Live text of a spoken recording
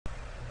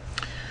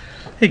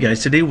Hey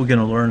guys, today we're going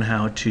to learn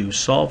how to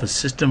solve a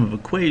system of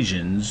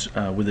equations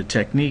with a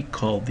technique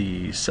called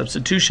the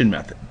substitution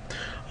method.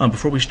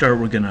 Before we start,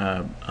 we're going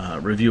to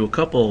review a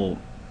couple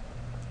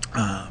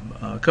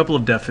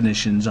of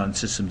definitions on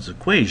systems of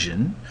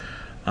equation,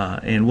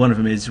 and one of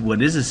them is,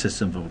 what is a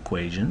system of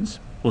equations?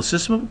 Well, a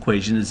system of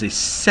equations is a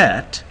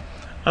set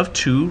of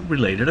two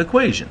related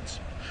equations.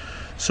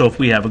 So if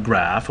we have a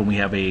graph and we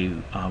have a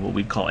what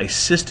we call a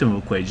system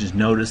of equations,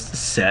 notice the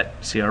set,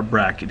 see our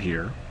bracket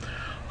here,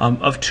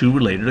 of two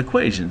related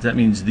equations. That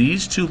means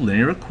these two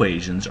linear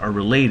equations are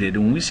related,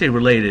 and when we say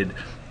related,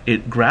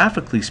 it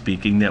graphically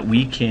speaking that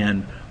we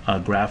can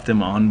graph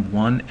them on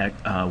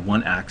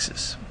one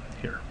axis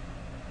here.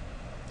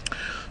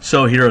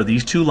 So here are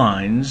these two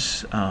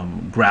lines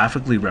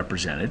graphically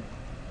represented,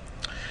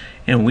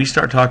 and when we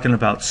start talking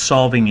about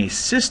solving a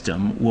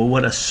system, well,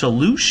 what a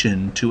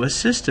solution to a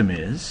system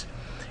is,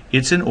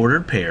 it's an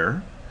ordered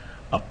pair,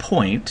 a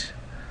point,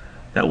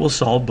 that will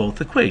solve both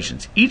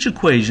equations. Each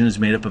equation is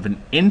made up of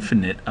an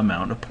infinite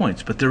amount of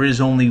points, but there is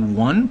only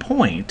one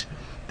point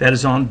that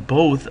is on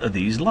both of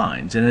these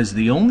lines, and is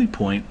the only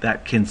point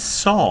that can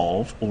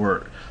solve,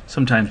 or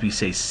sometimes we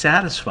say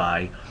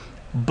satisfy,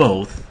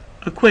 both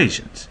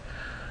equations.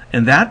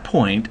 And that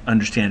point,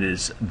 understand,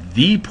 is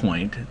the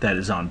point that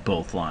is on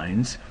both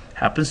lines,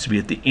 happens to be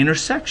at the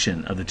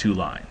intersection of the two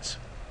lines.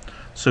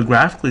 So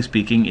graphically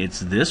speaking,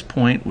 it's this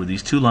point where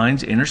these two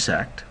lines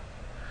intersect.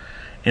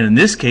 And in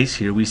this case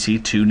here we see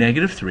 2,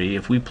 -3.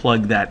 If we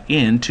plug that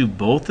into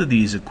both of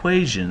these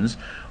equations,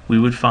 we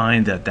would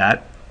find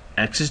that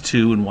x is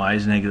 2 and y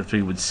is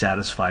 -3 would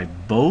satisfy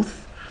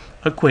both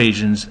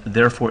equations.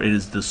 Therefore, it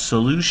is the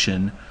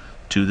solution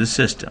to the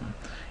system.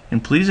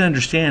 And please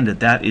understand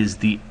that that is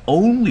the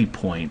only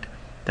point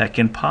that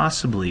can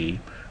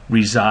possibly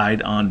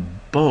reside on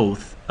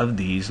both of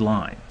these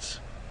lines.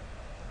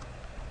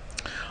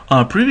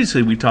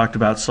 Previously we talked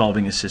about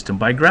solving a system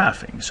by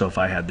graphing. So if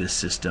I had this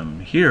system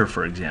here,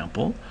 for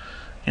example,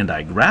 and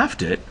I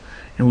graphed it,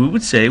 and we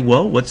would say,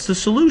 well, what's the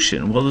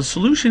solution? Well, the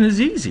solution is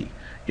easy.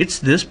 It's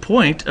this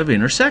point of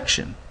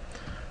intersection.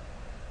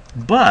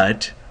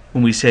 But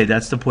when we say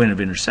that's the point of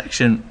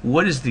intersection,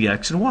 what is the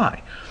x and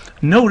y?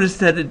 Notice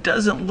that it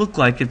doesn't look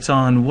like it's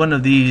on one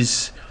of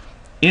these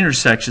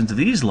intersections of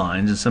these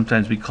lines, and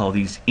sometimes we call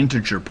these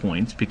integer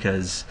points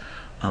because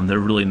they're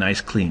really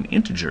nice clean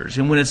integers.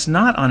 And when it's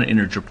not on an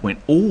integer point,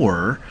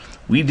 or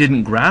we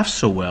didn't graph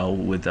so well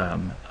with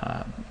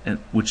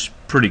which is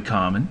pretty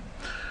common,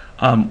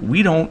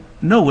 we don't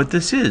know what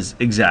this is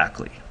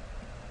exactly.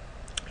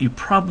 You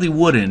probably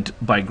wouldn't,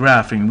 by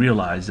graphing,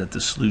 realize that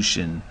the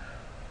solution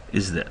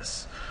is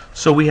this.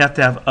 So we have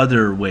to have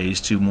other ways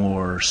to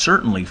more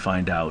certainly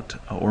find out,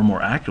 or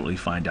more accurately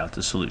find out,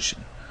 the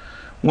solution.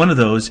 One of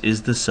those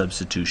is the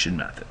substitution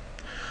method.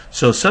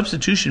 So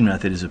substitution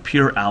method is a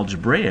pure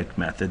algebraic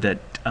method that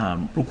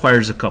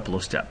requires a couple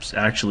of steps,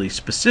 actually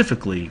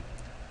specifically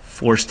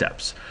 4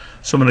 steps.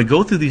 So I'm going to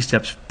go through these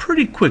steps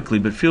pretty quickly,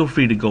 but feel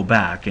free to go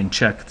back and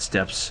check the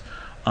steps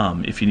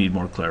if you need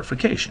more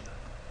clarification.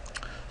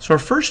 So our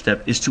first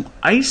step is to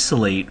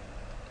isolate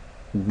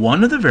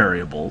one of the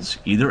variables,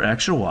 either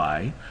x or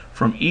y,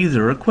 from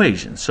either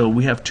equation. So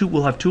we'll have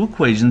two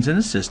equations in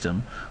a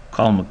system,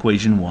 call them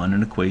equation 1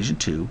 and equation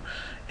 2.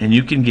 And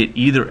you can get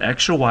either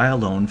x or y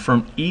alone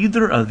from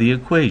either of the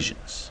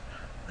equations.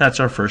 That's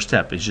our first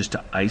step, is just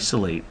to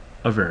isolate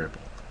a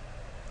variable.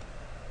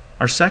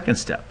 Our second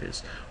step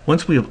is,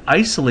 once we have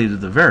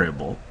isolated the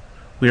variable,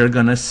 we are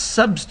going to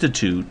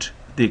substitute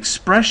the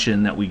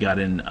expression that we got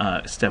in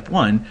step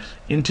 1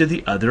 into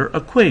the other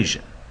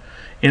equation.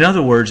 In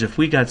other words, if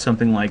we got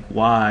something like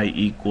y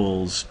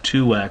equals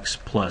 2x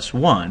plus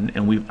 1,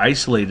 and we've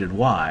isolated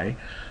y,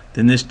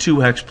 then this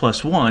 2x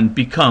plus 1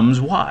 becomes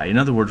y. In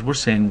other words, we're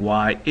saying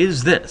y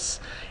is this.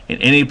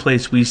 In any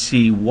place we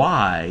see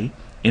y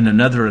in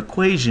another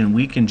equation,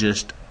 we can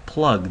just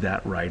plug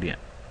that right in.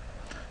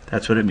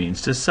 That's what it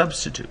means to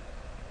substitute.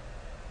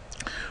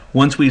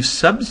 Once we've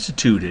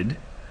substituted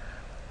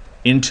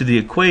into the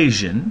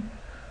equation,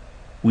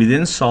 we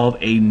then solve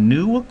a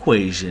new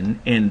equation,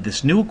 and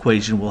this new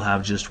equation will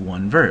have just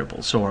one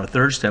variable. So our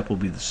third step will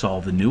be to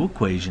solve the new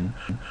equation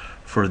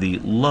for the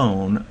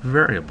lone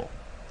variable.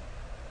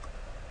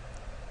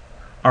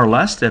 Our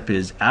last step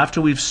is, after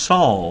we've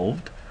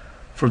solved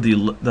for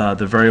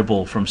the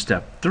variable from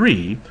step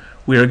 3,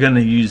 we are going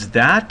to use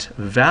that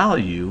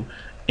value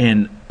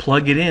and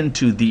plug it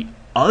into the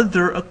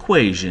other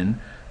equation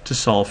to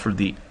solve for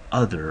the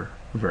other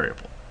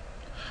variable.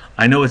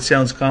 I know it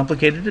sounds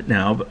complicated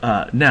now,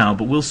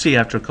 but we'll see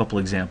after a couple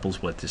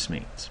examples what this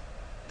means.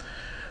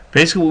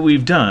 Basically what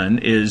we've done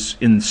is,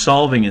 in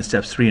solving in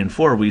steps 3 and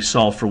 4, we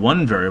solve for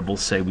one variable,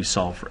 say we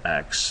solve for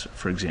x,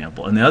 for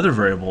example, and the other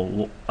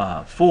variable,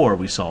 4,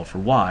 we solve for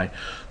y.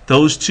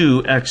 Those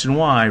two, x and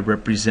y,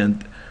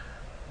 represent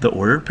the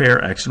ordered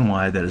pair x and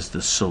y that is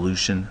the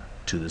solution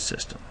to the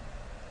system.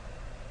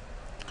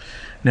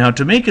 Now,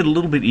 to make it a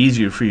little bit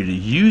easier for you to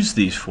use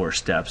these 4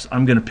 steps,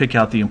 I'm going to pick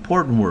out the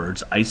important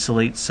words: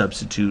 isolate,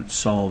 substitute,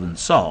 solve, and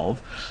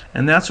solve.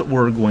 And that's what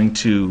we're going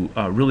to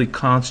really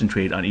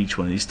concentrate on each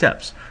one of these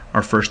steps.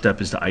 Our first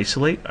step is to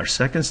isolate. Our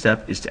second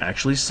step is to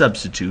actually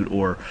substitute,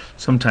 or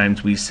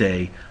sometimes we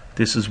say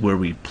this is where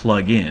we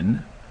plug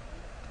in.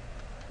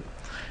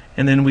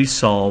 And then we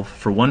solve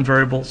for one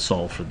variable,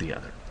 solve for the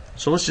other.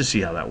 So let's just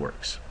see how that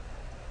works.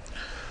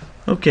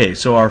 Okay,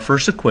 so our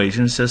first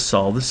equation says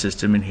solve the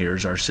system, and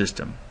here's our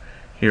system.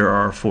 Here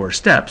are our 4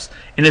 steps.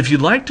 And if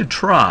you'd like to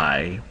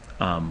try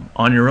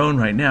on your own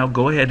right now,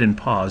 go ahead and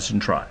pause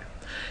and try.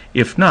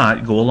 If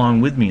not, go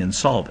along with me and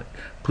solve it.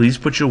 Please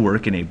put your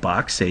work in a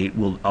box 8.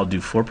 I'll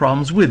do 4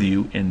 problems with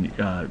you, and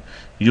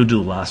you'll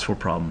do the last 4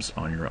 problems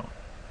on your own.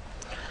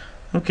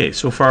 Okay,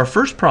 so for our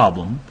first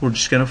problem, we're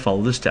just going to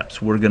follow the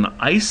steps. We're going to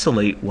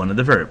isolate one of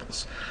the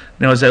variables.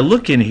 Now, as I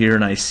look in here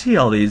and I see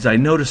all these, I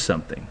notice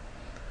something.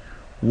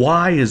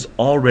 Y is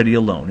already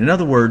alone. In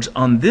other words,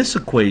 on this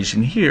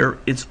equation here,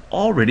 it's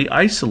already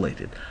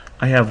isolated.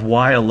 I have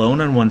y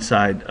alone on one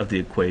side of the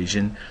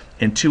equation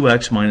and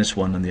 2x minus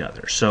 1 on the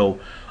other. So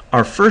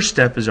our first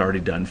step is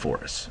already done for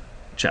us.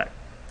 Check.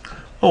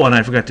 Oh, and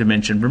I forgot to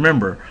mention,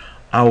 remember,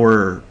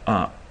 our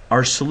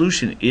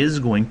solution is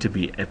going to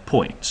be a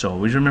point. So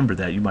always remember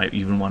that. You might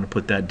even want to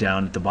put that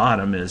down at the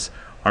bottom, as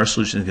our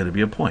solution is going to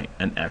be a point,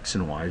 an x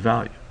and y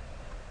value.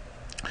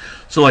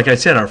 So like I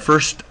said, our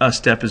first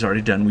step is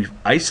already done. We've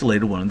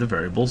isolated one of the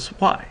variables,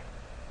 y.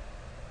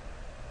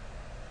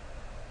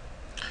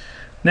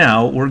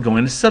 Now we're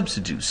going to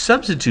substitute.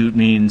 Substitute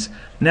means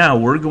now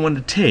we're going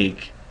to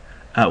take,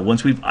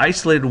 once we've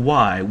isolated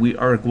y, we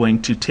are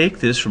going to take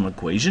this from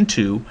equation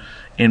 2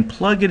 and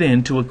plug it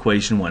into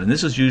equation 1. And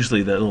this is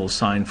usually the little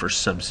sign for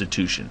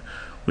substitution.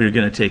 We are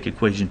going to take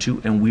equation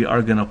 2 and we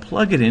are going to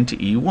plug it into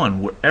E1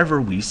 wherever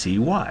we see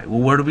y. Well,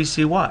 where do we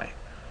see y?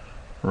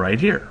 Right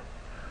here.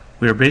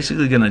 We are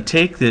basically going to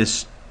take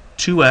this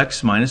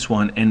 2x minus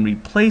 1 and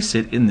replace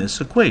it in this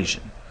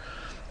equation.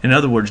 In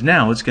other words,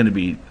 now it's going to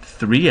be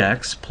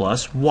 3x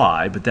plus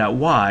y, but that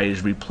y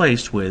is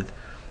replaced with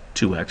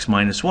 2x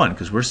minus 1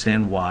 because we're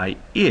saying y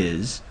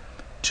is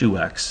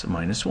 2x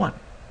minus 1.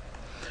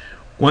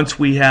 Once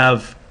we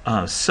have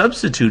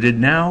substituted,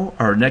 now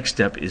our next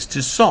step is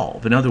to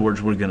solve. In other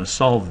words, we're going to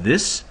solve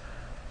this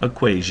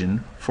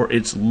equation for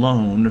its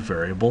lone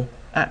variable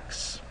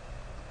x.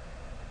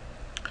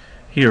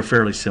 Here,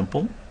 fairly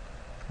simple.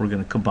 We're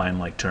going to combine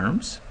like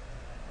terms,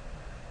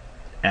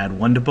 add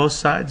 1 to both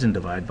sides, and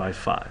divide by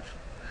 5.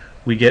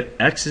 We get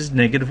x is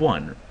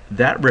 -1.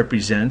 That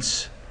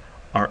represents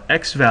our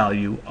x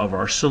value of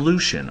our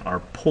solution,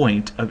 our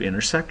point of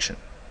intersection.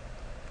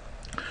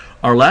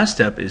 Our last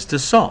step is to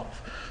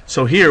solve.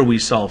 So here we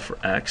solve for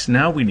x.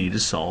 Now we need to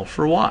solve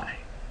for y.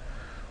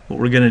 What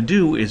we're going to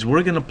do is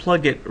we're going to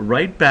plug it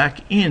right back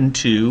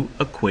into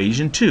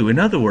equation 2. In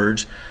other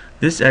words,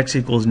 this x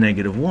equals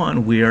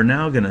 -1. We are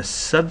now going to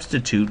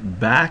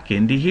substitute back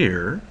into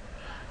here,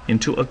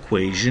 into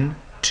equation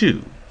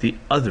 2, the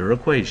other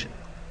equation.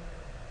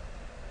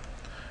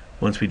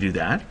 Once we do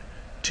that,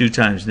 2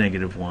 times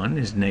 -1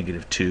 is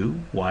 -2.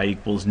 Y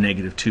equals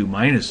 -2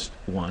 minus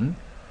 1,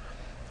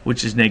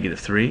 which is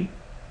 -3.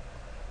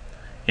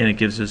 And it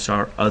gives us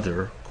our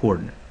other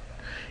coordinate.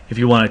 If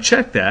you want to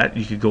check that,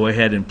 you could go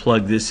ahead and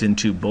plug this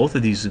into both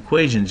of these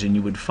equations, and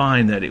you would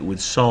find that it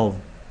would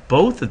solve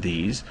both of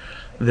these.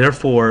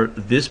 Therefore,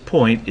 this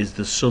point is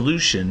the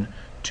solution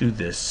to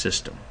this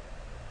system.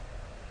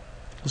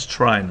 Let's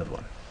try another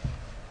one.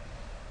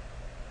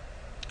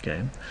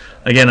 Okay.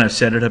 Again, I've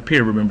set it up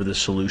here. Remember, the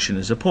solution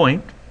is a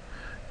point.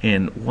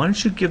 And why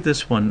don't you give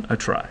this one a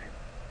try?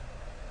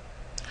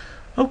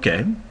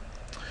 Okay.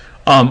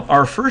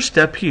 Our first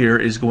step here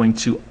is going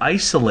to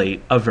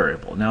isolate a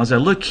variable. Now, as I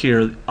look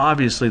here,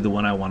 obviously the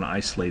one I want to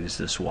isolate is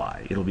this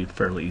y. It'll be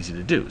fairly easy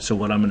to do. So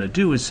what I'm going to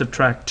do is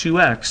subtract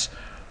 2x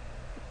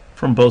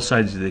from both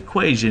sides of the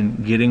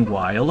equation, getting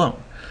y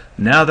alone.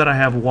 Now that I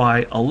have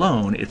y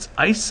alone, it's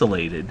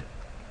isolated,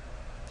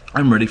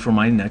 I'm ready for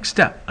my next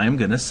step. I'm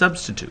going to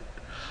substitute.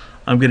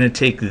 I'm going to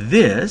take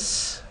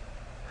this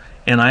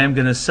and I am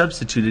going to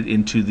substitute it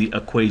into the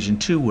equation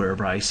 2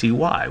 wherever I see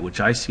y,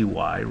 which I see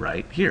y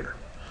right here.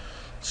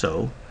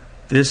 So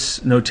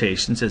this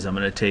notation says I'm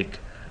going to take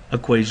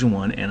equation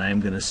 1 and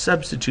I'm going to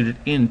substitute it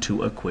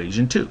into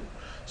equation 2.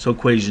 So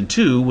equation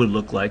 2 would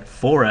look like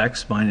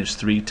 4x minus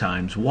 3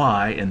 times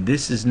y, and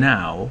this is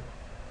now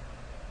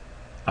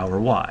our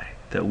y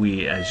that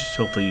we, as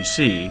hopefully you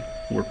see,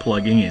 we're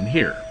plugging in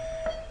here.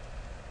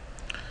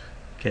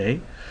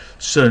 Okay,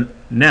 so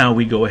now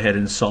we go ahead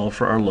and solve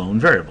for our lone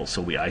variable.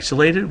 So we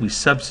isolated, we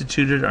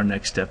substituted. Our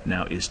next step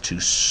now is to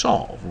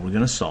solve. We're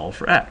going to solve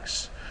for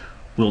x.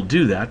 We'll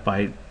do that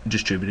by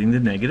distributing the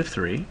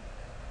 -3,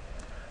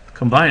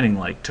 combining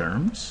like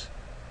terms,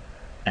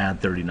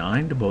 add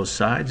 39 to both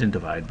sides, and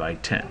divide by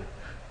 10.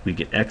 We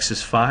get x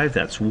is 5.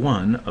 That's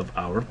one of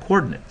our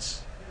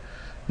coordinates.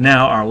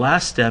 Now our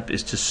last step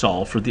is to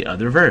solve for the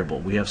other variable.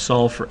 We have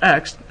solved for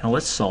x. Now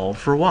let's solve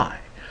for y.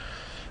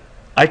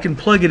 I can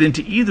plug it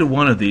into either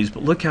one of these,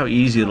 but look how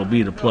easy it'll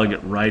be to plug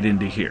it right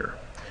into here.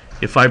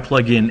 If I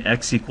plug in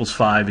x equals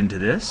 5 into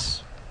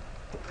this,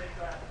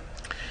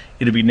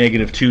 it'll be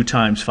negative 2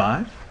 times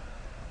 5,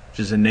 which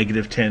is a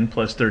negative 10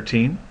 plus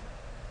 13.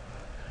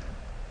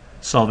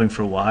 Solving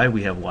for y,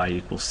 we have y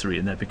equals 3,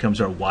 and that becomes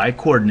our y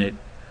coordinate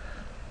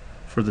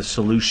for the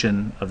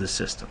solution of the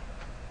system.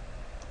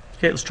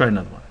 Okay, let's try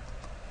another one.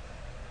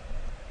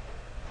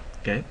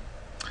 Okay,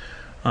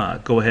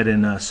 go ahead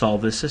and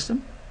solve this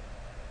system.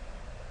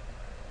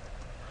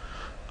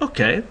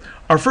 Okay,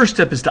 our first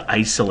step is to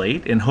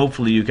isolate, and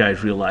hopefully you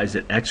guys realize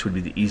that x would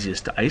be the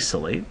easiest to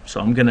isolate. So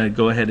I'm going to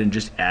go ahead and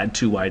just add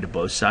 2y to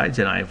both sides,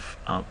 and I've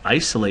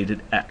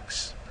isolated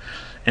x.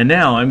 And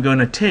now I'm going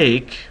to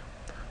take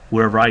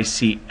wherever I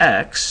see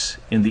x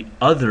in the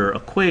other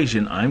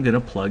equation, I'm going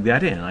to plug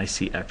that in. I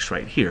see x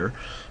right here.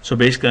 So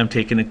basically I'm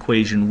taking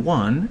equation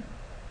 1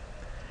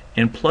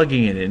 and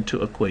plugging it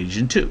into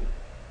equation 2.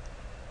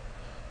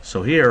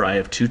 So here I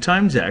have 2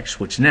 times x,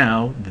 which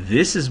now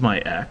this is my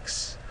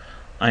x.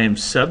 I am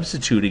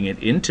substituting it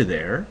into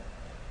there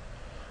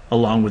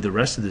along with the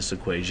rest of this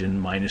equation,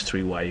 minus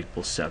 3y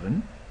equals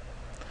 7,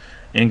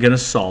 and going to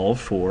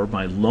solve for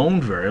my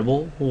lone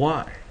variable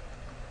y.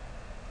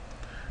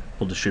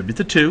 We'll distribute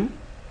the 2,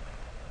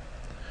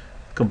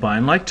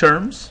 combine like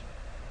terms,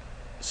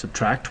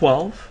 subtract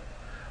 12.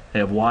 I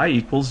have y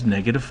equals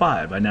negative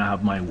 5. I now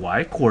have my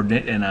y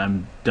coordinate, and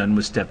I'm done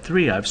with step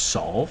 3. I've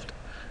solved,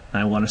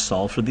 and I want to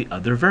solve for the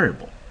other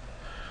variable.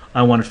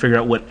 I want to figure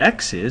out what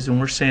x is, and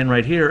we're saying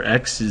right here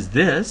x is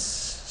this,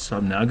 so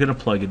I'm now going to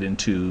plug it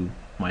into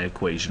my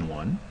equation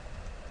 1.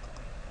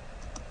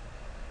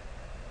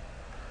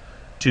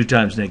 2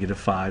 times negative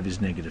 5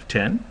 is negative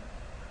 10,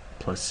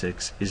 plus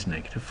 6 is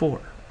negative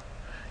 4.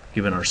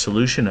 Given our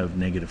solution of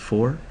negative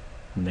 4,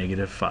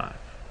 negative 5.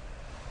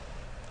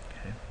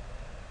 Okay.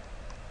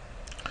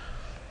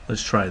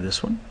 Let's try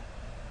this one.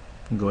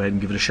 Go ahead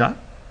and give it a shot.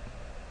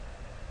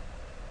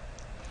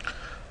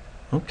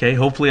 Okay,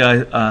 hopefully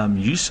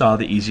you saw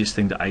the easiest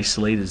thing to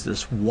isolate is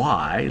this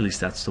y, at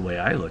least that's the way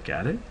I look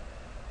at it.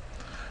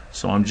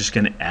 So I'm just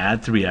going to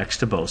add 3x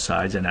to both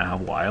sides and now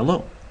have y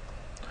alone.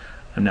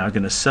 I'm now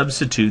going to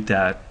substitute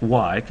that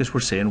y, because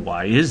we're saying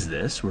y is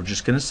this. We're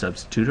just going to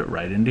substitute it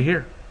right into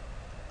here.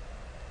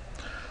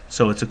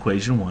 So it's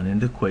equation 1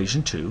 into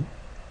equation 2.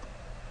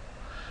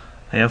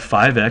 I have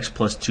 5x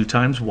plus 2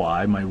 times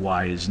y. My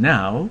y is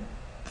now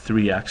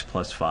 3x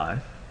plus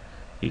 5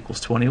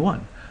 equals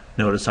 21.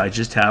 Notice I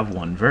just have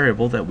one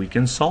variable that we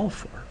can solve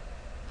for.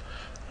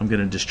 I'm going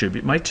to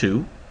distribute my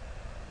 2,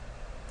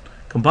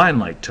 combine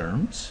like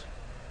terms,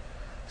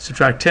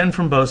 subtract 10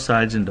 from both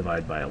sides and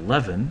divide by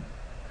 11.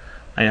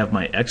 I have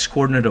my x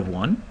coordinate of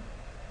 1.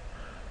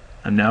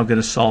 I'm now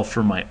going to solve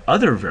for my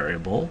other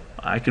variable.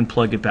 I can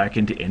plug it back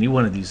into any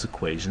one of these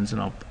equations,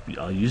 and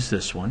I'll use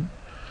this one.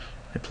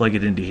 I plug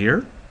it into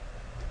here.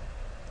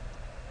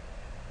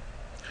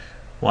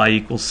 Y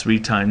equals 3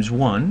 times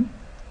 1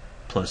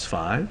 plus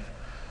 5.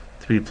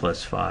 3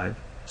 plus 5,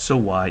 so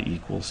y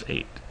equals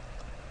 8.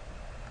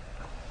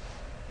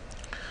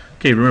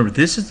 Okay, remember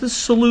this is the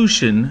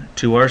solution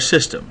to our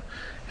system.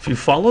 If you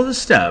follow the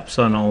steps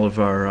on all of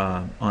our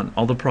on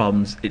all the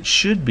problems, it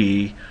should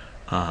be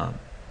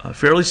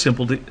fairly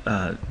simple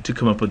to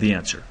come up with the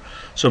answer.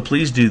 So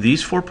please do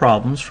these 4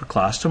 problems for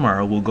class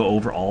tomorrow. We'll go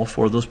over all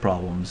 4 of those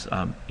problems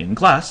in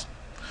class.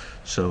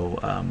 So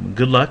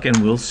good luck, and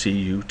we'll see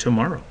you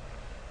tomorrow.